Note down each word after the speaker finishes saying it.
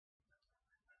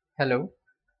Hello,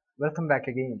 welcome back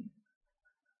again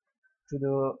to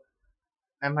the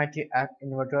MIT App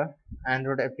Inventor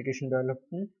Android application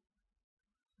development.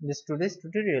 In this today's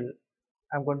tutorial,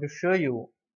 I'm going to show you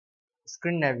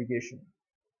screen navigation.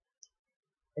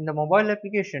 In the mobile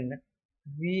application,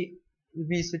 we will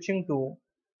be switching to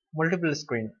multiple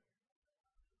screen.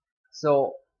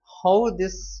 So, how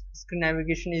this screen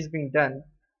navigation is being done,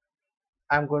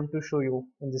 I'm going to show you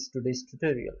in this today's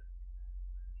tutorial.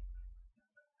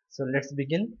 So, let's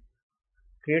begin.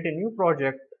 Create a new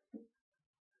project,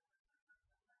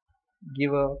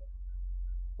 give a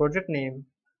project name,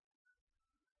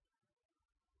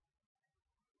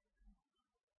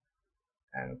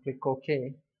 and click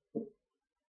OK.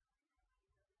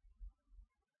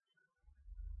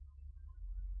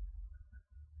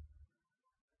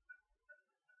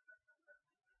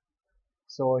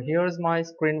 So here's my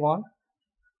screen one.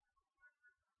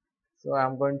 So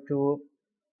I'm going to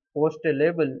post a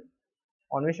label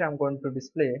on which I'm going to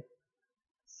display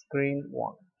screen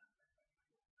one.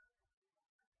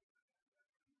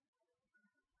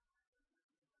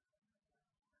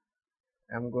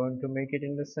 I'm going to make it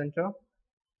in the center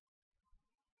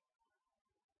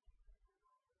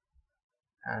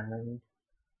and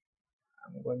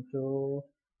I'm going to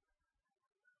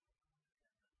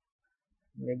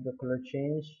make the color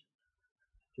change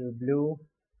to blue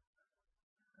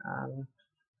and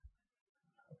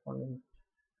font.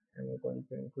 I'm going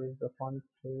to increase the font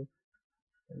to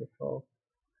 24,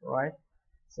 right?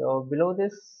 So below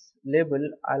this label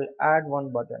I'll add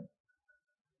one button.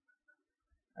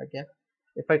 Okay,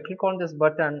 if I click on this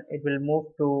button it will move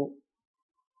to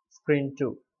screen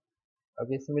 2.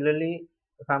 Okay, similarly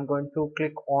if I'm going to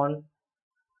click on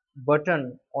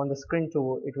button on the screen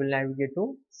 2 it will navigate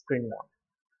to screen 1.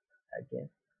 Okay,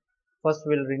 first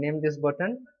we'll rename this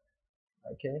button.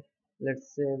 Okay,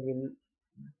 let's say we'll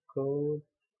go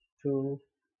to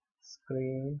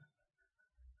screen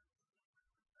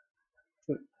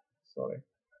 2, sorry,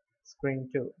 screen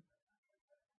 2,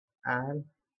 and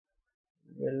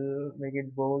we'll make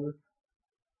it bold.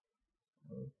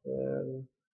 Well,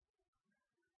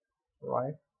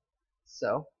 right,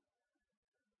 so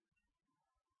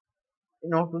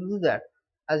in order to do that,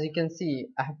 as you can see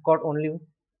I have got only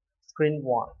screen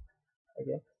 1.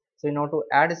 Okay, so in order to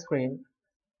add a screen,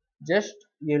 just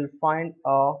you'll find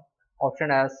a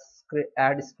option as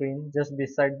add screen just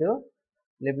beside the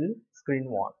label screen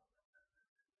 1.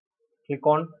 Click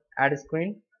on add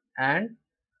screen and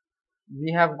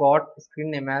we have got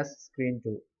screen name as screen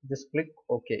 2. Just click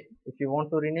OK. If you want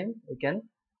to rename, you can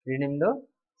rename the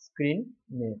screen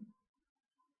name.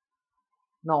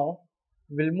 Now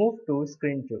we'll move to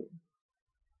screen 2.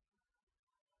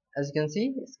 As you can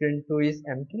see screen 2 is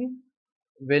empty.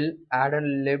 We'll add a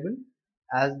label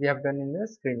as we have done in the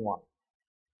screen 1.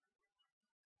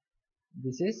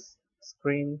 This is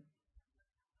screen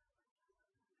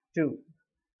 2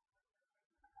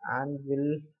 and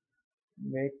we'll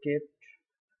make it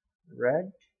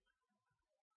red.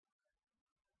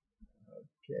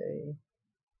 Okay,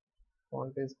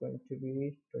 font is going to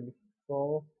be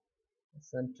 24,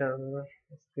 center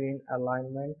screen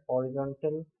alignment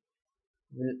horizontal.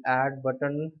 We'll add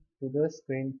button to the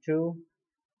screen 2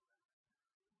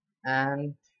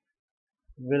 and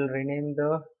we'll rename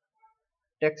the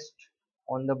text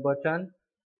on the button.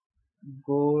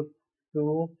 Go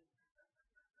to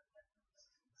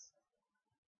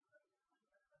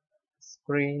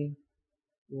screen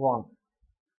 1.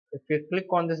 If you click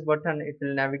on this button it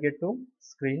will navigate to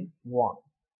screen 1.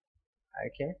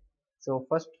 Okay, so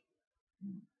first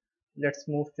let's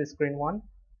move to screen 1.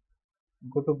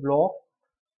 Go to block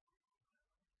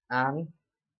and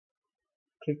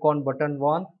click on button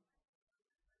 1.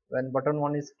 When button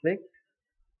 1 is clicked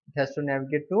it has to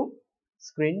navigate to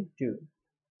screen 2.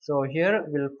 So here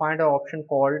we'll find an option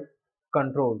called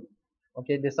control.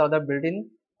 Okay, these are the built-in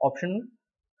option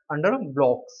under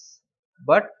blocks,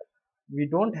 but we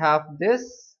don't have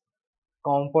this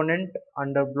component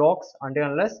under blocks until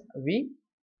unless we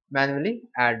manually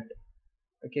add.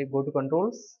 Okay, go to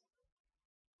controls.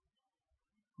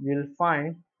 You'll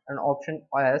find an option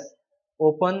as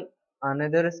open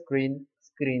another screen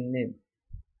name.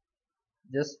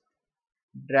 Just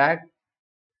drag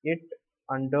it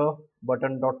under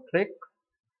button dot click.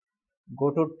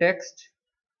 Go to text,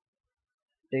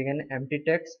 take an empty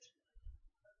text,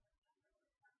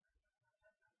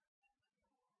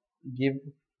 give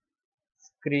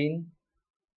screen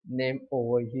name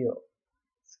over here,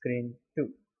 screen 2.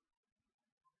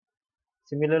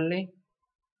 Similarly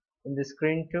in the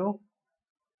screen 2,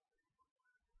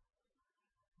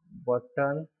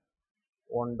 button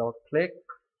 1 dot click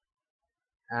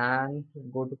and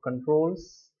go to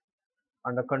controls,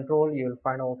 Under control, you will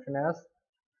find option as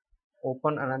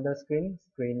open another screen,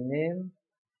 screen name,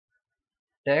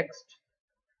 text,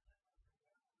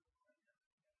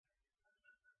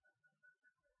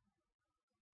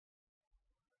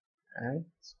 and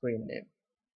screen name,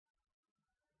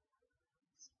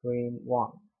 screen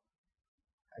 1.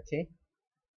 Okay,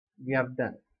 we have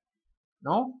done.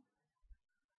 Now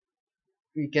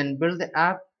we can build the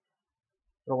app,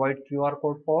 provide QR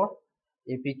code for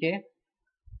APK,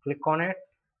 click on it.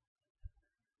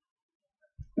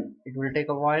 It will take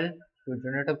a while to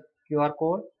generate a QR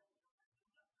code.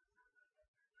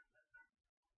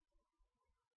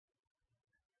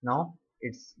 Now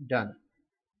it's done.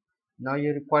 Now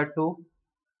you're required to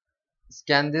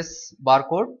scan this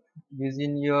barcode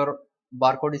using your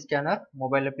barcode scanner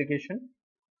mobile application,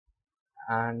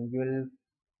 and you will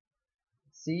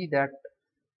see that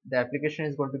the application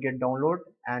is going to get download,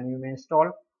 and you may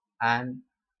install and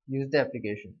use the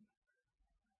application.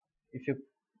 If you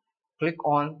click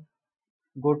on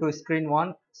go to screen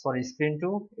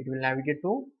 2, it will navigate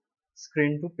to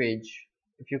screen 2 page.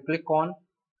 If you click on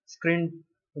screen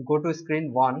go to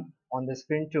screen 1 on the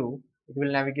screen 2, it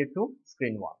will navigate to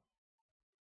screen 1.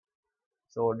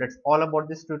 So that's all about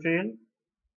this tutorial.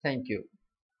 Thank you.